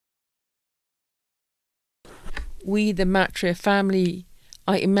We, the Matre family,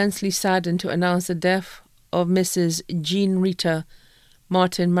 are immensely saddened to announce the death of Mrs. Jean Rita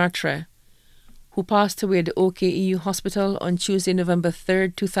Martin Matre, who passed away at the OKEU Hospital on Tuesday, November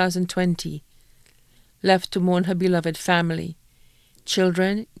 3rd, 2020, left to mourn her beloved family.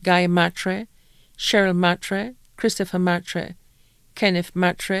 Children: Guy Matre, Cheryl Matre, Christopher Matre, Kenneth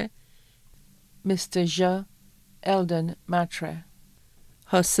Matre, Mr. Ja Eldon Matre.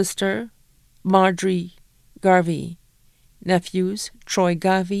 Her sister, Marjorie Garvey. Nephews: Troy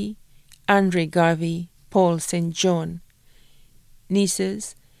Garvey, Andre Garvey, Paul St. John.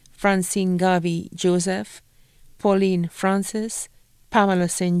 Nieces: Francine Garvey Joseph, Pauline Francis, Pamela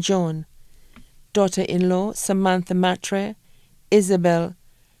St. John. Daughter-in-law: Samantha Matre, Isabel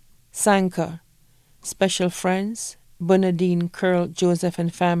Sanker. Special friends: Bernadine Curl Joseph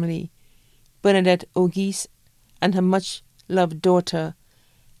and family, Bernadette O'Geese and her much-loved daughter,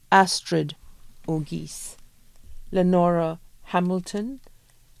 Astrid O'Geese, Lenora Hamilton,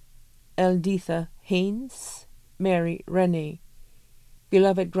 Elditha Haynes, Mary Renee.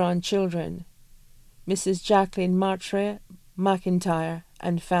 Beloved grandchildren: Mrs. Jacqueline Matre McIntyre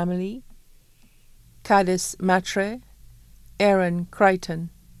and family, Cadiz Matre, Aaron Crichton,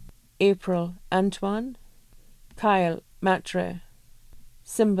 April Antoine, Kyle Matre,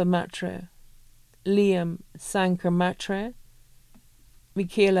 Simba Matre, Liam Sanker Matre,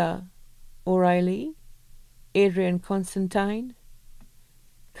 Michaela O'Reilly, Adrian Constantine,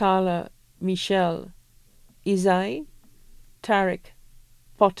 Carla Michelle Izai, Tarek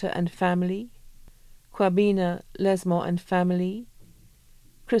Potter and family, Quabina Lesmore and family,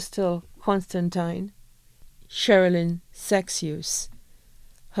 Crystal Constantine, Sherilyn Sexius,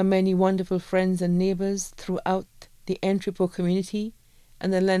 her many wonderful friends and neighbours throughout the Entrepot community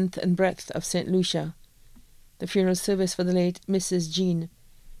and the length and breadth of St. Lucia. The funeral service for the late Mrs. Jean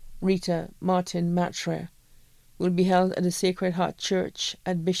Rita Martin Matre will be held at the Sacred Heart Church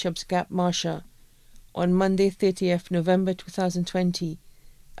at Bishop's Gap, Marcia, on Monday, 30th November 2020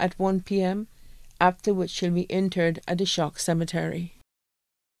 at 1 p.m., after which she'll be interred at the Shock Cemetery.